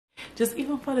just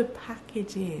even for the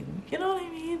packaging, you know what I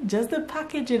mean? Just the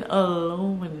packaging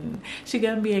alone, she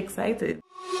gonna be excited.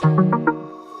 Da,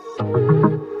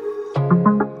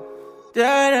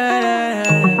 da, da, da.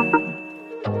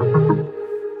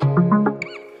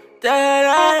 Da,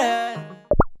 da, da.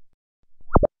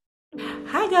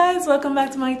 Hi guys, welcome back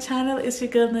to my channel. It's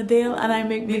your girl Nadale and I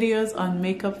make videos on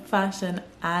makeup, fashion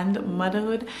and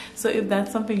motherhood. So if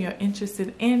that's something you're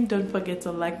interested in, don't forget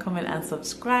to like, comment and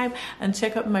subscribe, and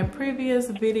check out my previous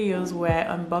videos where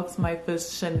I unboxed my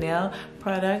first Chanel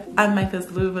product and my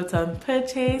first Louis Vuitton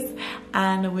purchase.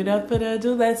 And without further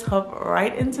ado, let's hop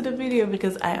right into the video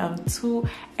because I am too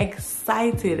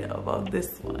excited about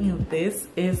this one. This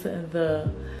is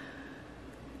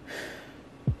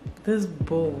this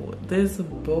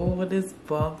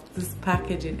box, this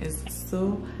packaging is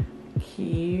so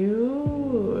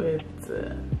cute.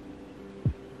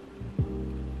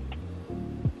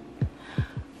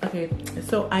 Okay,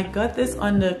 so I got this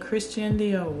on the Christian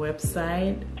Dior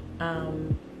website.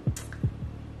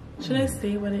 Should I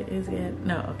say what it is yet?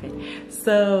 No, okay.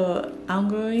 So I'm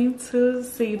going to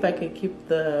see if I can keep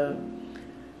the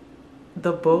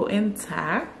bow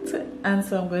intact, and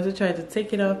so I'm going to try to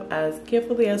take it off as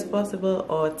carefully as possible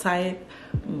or tie it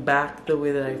back the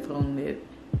way that I found it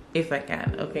if I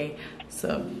can. Okay,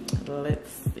 so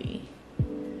let's see.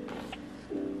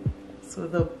 So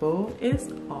the bow is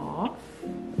off,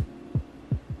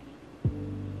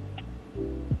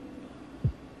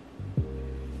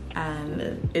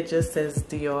 and it just says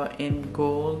Dior in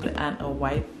gold and a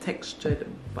white textured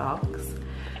box.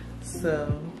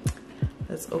 So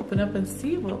let's open up and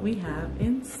see what we have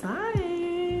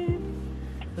inside.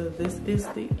 So this is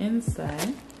the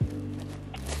inside.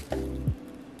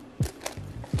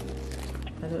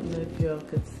 I don't know if y'all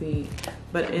could see,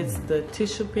 but it's the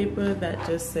tissue paper that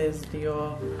just says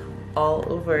Dior all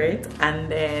over it. And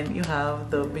then you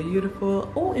have the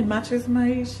beautiful, oh, it matches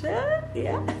my shirt,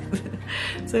 yeah.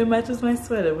 So it matches my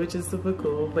sweater, which is super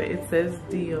cool, but it says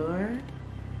Dior.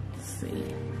 Let's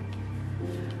see.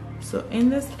 So in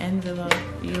this envelope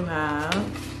you have,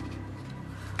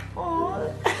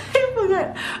 oh, I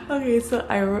forgot. Okay, so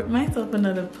I wrote myself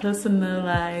another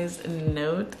personalized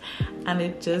note and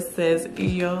it just says,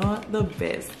 "You're the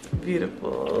best,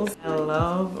 beautiful." I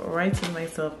love writing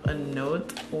myself a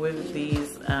note with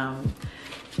these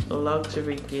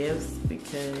luxury gifts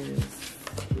because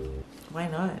why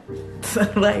not?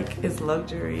 Like, it's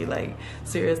luxury, like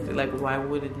seriously, like why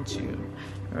wouldn't you,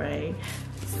 right?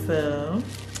 So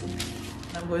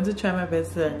I'm going to try my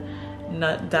best to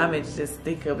not damage this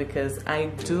sticker because I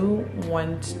do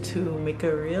want to make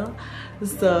a reel.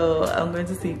 So I'm going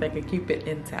to see if I can keep it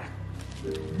intact.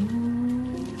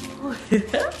 Oh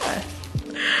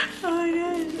my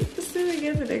god, this is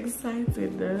getting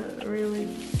excited, really.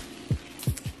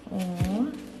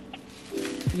 Oh,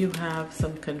 you have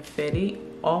some confetti,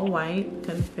 all white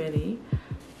confetti,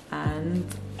 and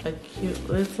a cute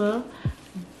little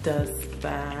dust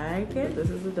bag. This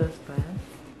is a dust bag,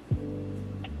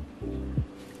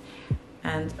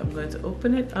 and I'm going to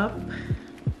open it up,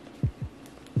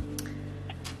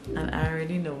 and I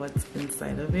already know what's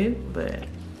inside of it, but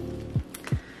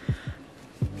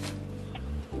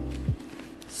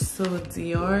so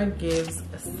Dior gives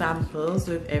samples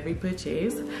with every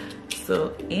purchase.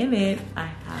 So in it I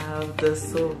have the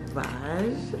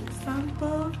Sauvage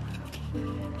sample.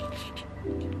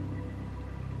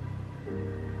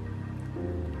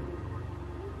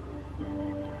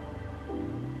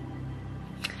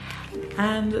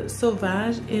 And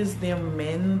Sauvage is their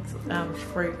men's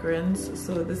fragrance.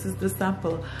 So this is the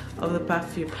sample of the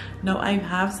perfume. Now I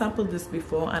have sampled this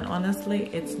before and honestly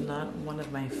it's not one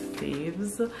of my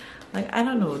faves. Like, I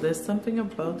don't know, there's something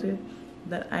about it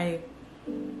that I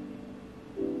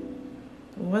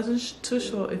wasn't too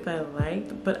sure if I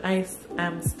liked, but I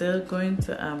am still going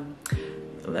to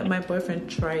let my boyfriend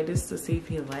try this to see if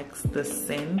he likes the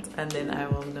scent, and then I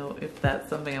will know if that's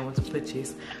something I want to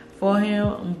purchase for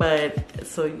him. But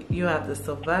so you have the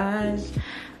Sauvage,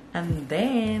 and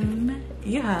then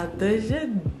you have the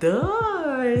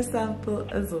J'adore sample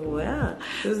as well.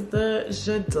 This is the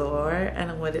J'adore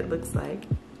and what it looks like.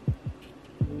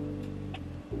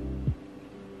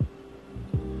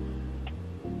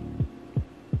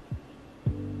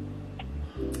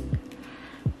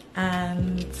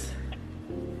 And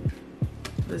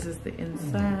this is the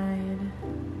inside.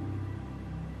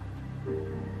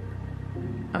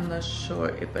 I'm not sure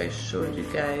if I showed you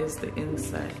guys the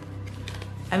inside.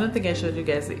 I don't think I showed you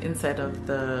guys the inside of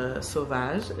the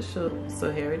Sauvage.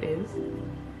 So here it is.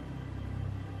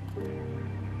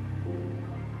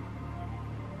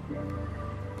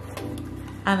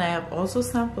 And I have also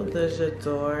sampled the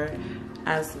J'adore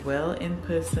as well in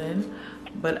person,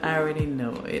 but I already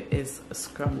know it is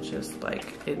scrumptious. Like,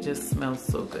 it just smells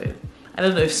so good. I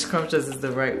don't know if scrumptious is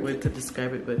the right word to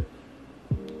describe it, but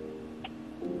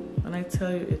when I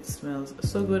tell you it smells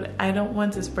so good, I don't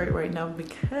want to spray it right now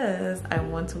because I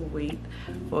want to wait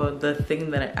for the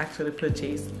thing that I actually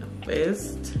purchased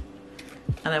first,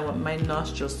 and I want my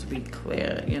nostrils to be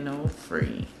clear, you know,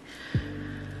 free.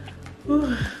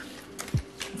 Whew.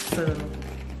 So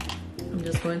I'm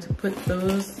just going to put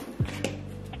those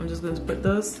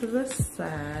to the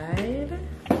side.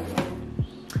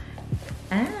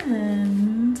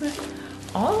 And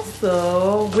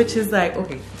also, which is like,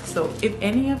 okay, so if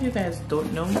any of you guys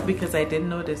don't know, because I didn't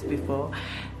know this before,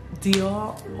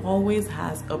 Dior always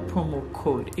has a promo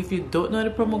code. If you don't know the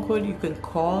promo code, you can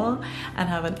call and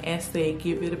have an essay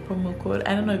give you the promo code.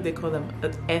 I don't know if they call them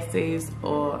essays,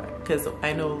 or because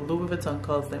I know Louis Vuitton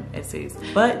calls them essays,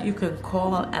 but you can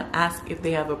call and ask if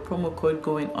they have a promo code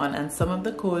going on, and some of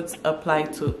the codes apply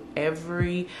to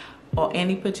every or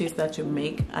any purchase that you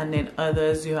make, and then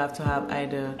others you have to have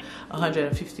either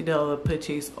 $150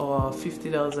 purchase or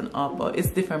 $50 and up, or it's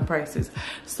different prices.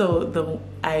 So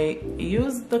I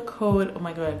use the code, oh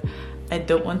my god, I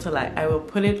don't want to lie, I will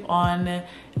put it on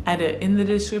either in the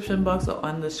description box or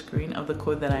on the screen of the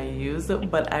code that I use.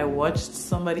 But I watched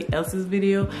somebody else's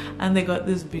video and they got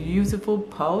this beautiful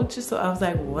pouch, so I was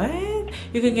like, what,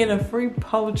 you can get a free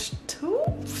pouch too?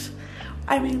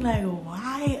 I mean, like,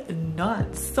 why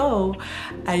not? So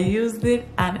I used it,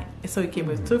 and so it came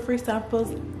with 2 free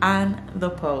samples and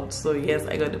the pouch. So yes,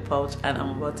 I got the pouch, and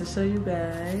I'm about to show you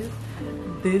guys.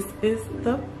 This is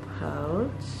the pouch,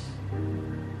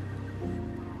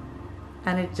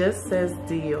 and it just says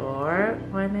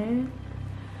Dior on it.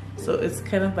 So it's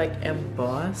kind of like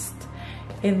embossed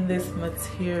in this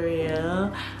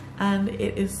material, and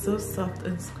it is so soft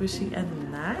and squishy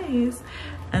and nice.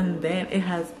 And then it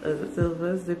has a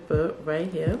silver zipper right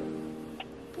here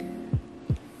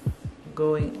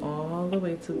going all the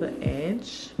way to the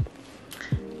edge.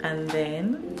 And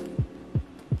then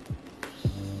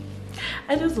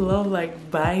I just love like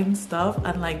buying stuff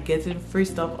and like getting free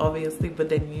stuff, obviously, but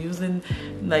then using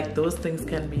like those things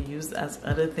can be used as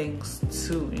other things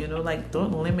too, you know, like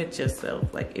don't limit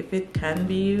yourself. Like if it can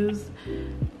be used,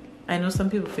 I know some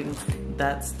people think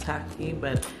that's tacky,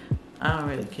 but I don't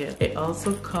really care. It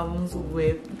also comes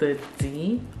with the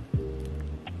D,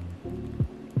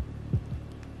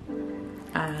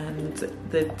 and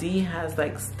the D has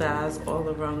like stars all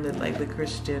around it, like the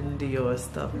Christian Dior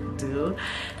stuff do.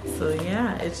 So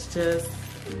yeah, it's just,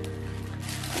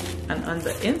 and on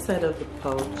the inside of the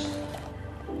pouch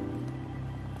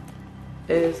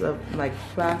is a like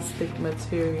plastic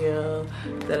material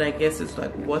that I guess is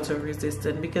like water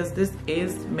resistant, because this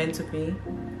is meant to be.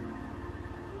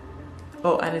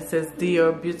 Oh, and it says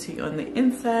Dior Beauty on the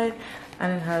inside,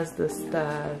 and it has the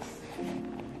stars.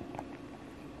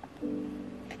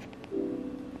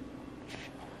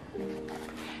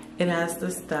 It has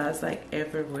the stars like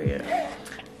everywhere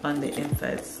on the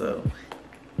inside. So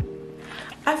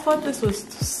I thought this was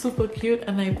super cute,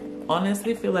 and I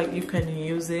honestly feel like you can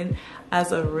use it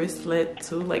as a wristlet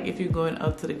too. Like if you're going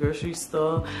out to the grocery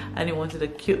store and you wanted a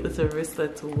cute little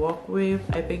wristlet to walk with,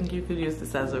 I think you could use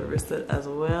this as a wristlet as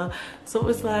well. So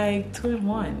it's like 2 in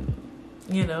 1,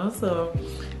 you know. So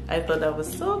I thought that was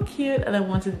so cute, and I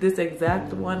wanted this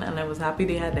exact one, and I was happy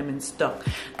they had them in stock.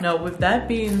 Now with that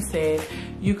being said,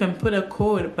 you can put a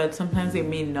code, but sometimes they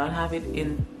may not have it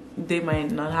in, they might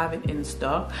not have it in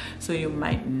stock, so you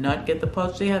might not get the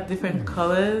pouch. They have different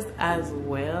colors as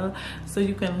well, so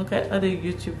you can look at other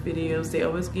YouTube videos. They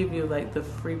always give you like the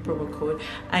free promo code.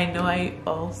 I know I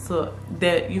also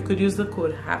that you could use the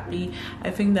code HAPPY. I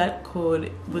think that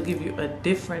code will give you a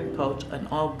different pouch, an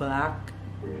all black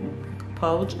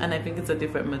pouch, and I think it's a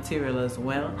different material as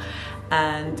well.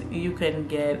 And you can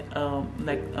get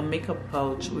like a makeup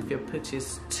pouch with your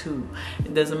purchase too.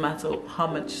 It doesn't matter how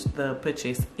much the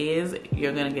purchase is,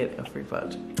 you're gonna get a free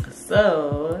pouch.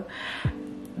 So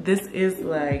this is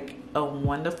like a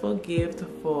wonderful gift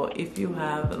for if you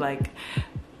have like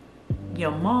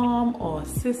your mom or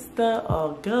sister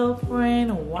or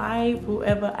girlfriend, wife,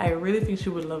 whoever. I really think she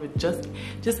would love it, just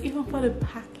even for the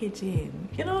packaging,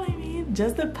 you know what I mean?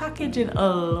 Just the packaging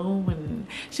alone,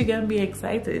 she gonna be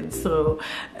excited. So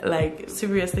like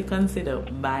seriously consider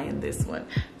buying this one.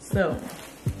 So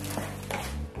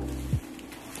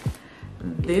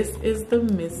this is the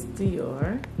Miss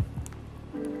Dior,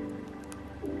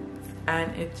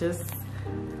 and it just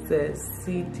says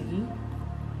CD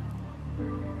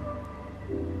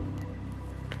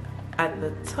at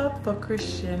the top for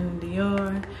Christian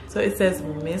Dior. So it says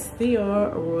Miss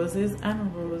Dior, Roses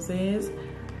and Roses,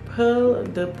 pearl,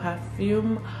 the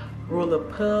perfume roller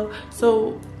pearl.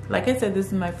 So like I said, this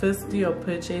is my first Dior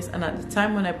purchase, and at the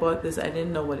time when I bought this, I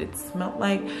didn't know what it smelled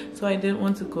like, so I didn't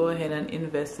want to go ahead and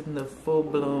invest in the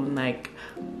full-blown like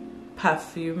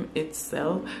perfume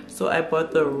itself. So I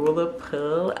bought the roller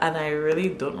pearl, and I really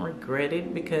don't regret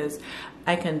it because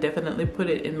I can definitely put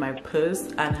it in my purse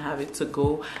and have it to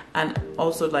go, and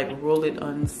also like roll it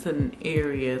on certain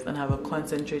areas and have a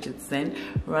concentrated scent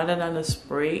rather than a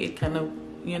spray. It kind of,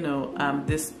 you know,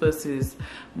 disperses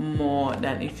more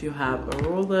than if you have a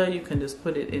roller. You can just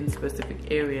put it in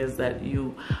specific areas that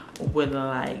you would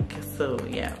like. So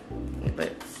yeah,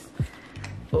 let's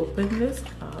open this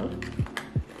up.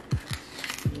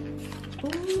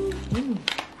 Ooh,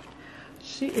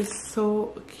 she is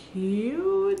so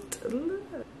cute. Look.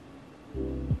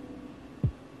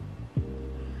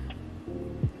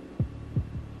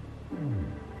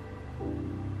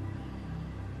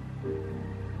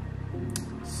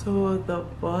 So the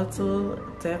bottle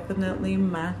definitely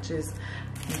matches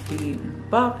the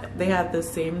box. They have the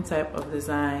same type of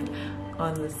design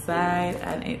on the side,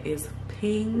 and it is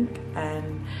pink,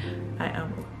 and I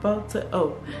am about to,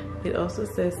 oh, it also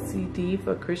says CD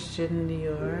for Christian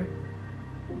Dior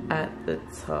at the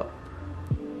top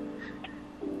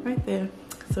right there.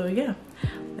 So yeah,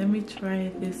 let me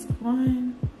try this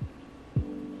one.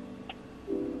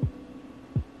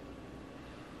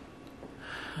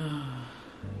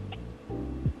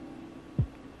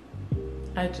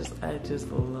 I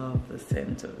just love the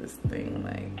scent of this thing.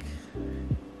 Like,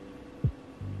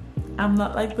 I'm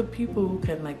not like the people who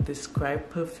can like describe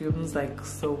perfumes like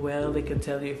so well. They can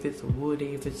tell you if it's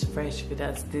woody, if it's fresh, if it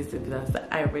has this, if it has that.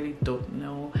 I really don't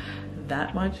know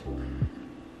that much.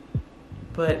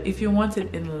 But if you want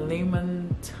it in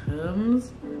layman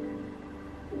terms,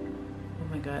 oh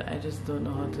my god, I just don't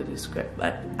know how to describe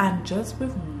that. And just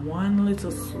with one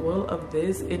little swirl of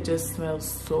this, it just smells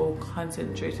so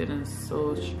concentrated and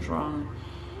so strong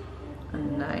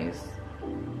and nice.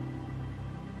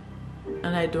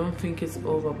 And I don't think it's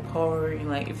overpowering.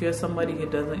 Like, if you're somebody who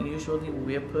doesn't usually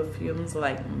wear perfumes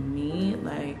like me,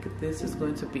 like, this is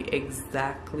going to be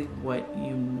exactly what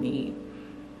you need.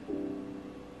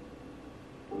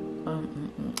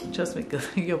 Trust me,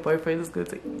 because your boyfriend is going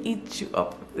to eat you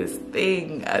up with this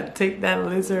thing, and take that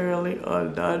literally or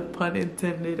not, pun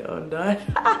intended or not.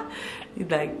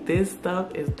 Like, this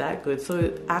stuff is that good. So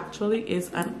it actually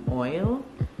is an oil.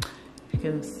 You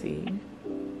can see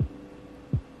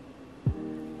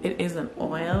it is an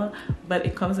oil, but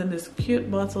it comes in this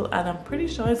cute bottle, and I'm pretty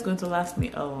sure it's going to last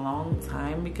me a long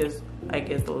time because I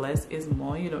guess less is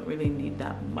more. You don't really need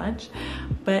that much.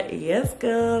 But yes,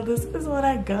 girl, this is what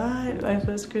I got, my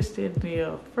first Christian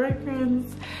Dior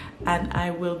fragrance, and I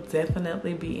will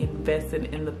definitely be investing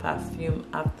in the perfume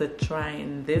after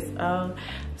trying this out.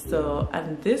 So,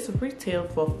 and this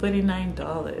retailed for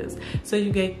 $39. So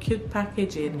you get cute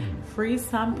packaging, free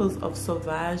samples of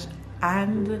Sauvage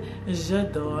and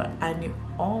J'adore, and you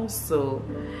also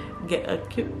get a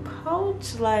cute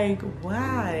pouch. Like,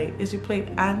 why is your plate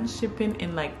and shipping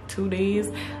in like 2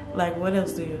 days? Like, what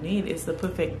else do you need? It's the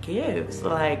perfect gift.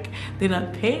 Like, they're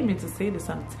not paying me to say this,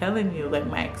 I'm telling you. Like,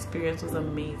 my experience was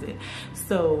amazing.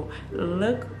 So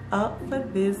look up for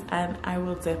this, and I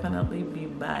will definitely be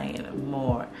buying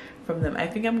more from them. I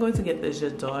think I'm going to get the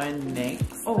J'adore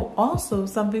next. Oh, also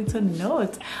something to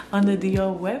note, on the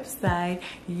Dior website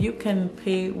you can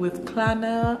pay with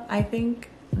Klarna, I think.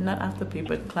 Not Afterpay,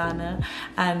 but Klarna.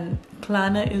 And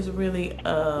Klarna is really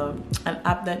an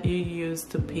app that you use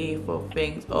to pay for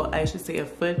things, or I should say a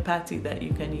third party that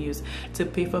you can use to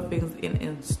pay for things in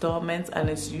installments, and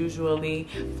it's usually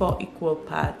for equal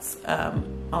parts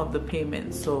of the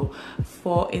payment. So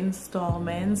 4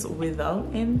 installments without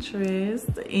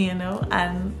interest, you know,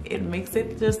 and it makes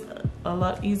it just a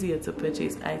lot easier to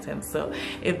purchase items. So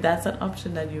if that's an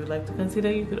option that you would like to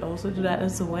consider, you could also do that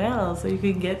as well. So you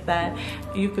can get that.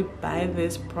 You could buy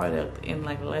this product in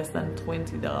like less than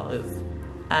 $20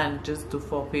 and just do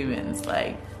 4 payments.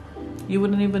 Like, you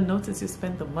wouldn't even notice you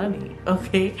spent the money.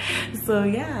 Okay, so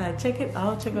yeah, check it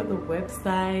out. Check out the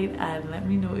website, and let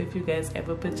me know if you guys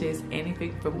ever purchase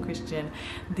anything from Christian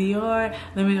Dior.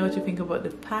 Let me know what you think about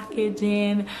the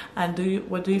packaging, and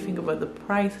what do you think about the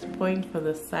price point for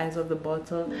the size of the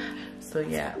bottle. So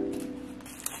yeah,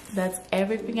 that's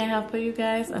everything I have for you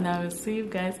guys, and I will see you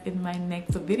guys in my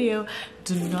next video.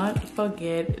 Do not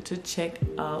forget to check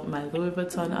out my Louis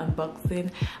Vuitton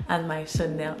unboxing and my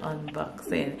Chanel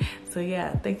unboxing. So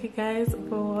yeah, thank you guys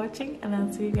for watching, and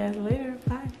I'll see you guys later.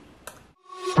 Bye.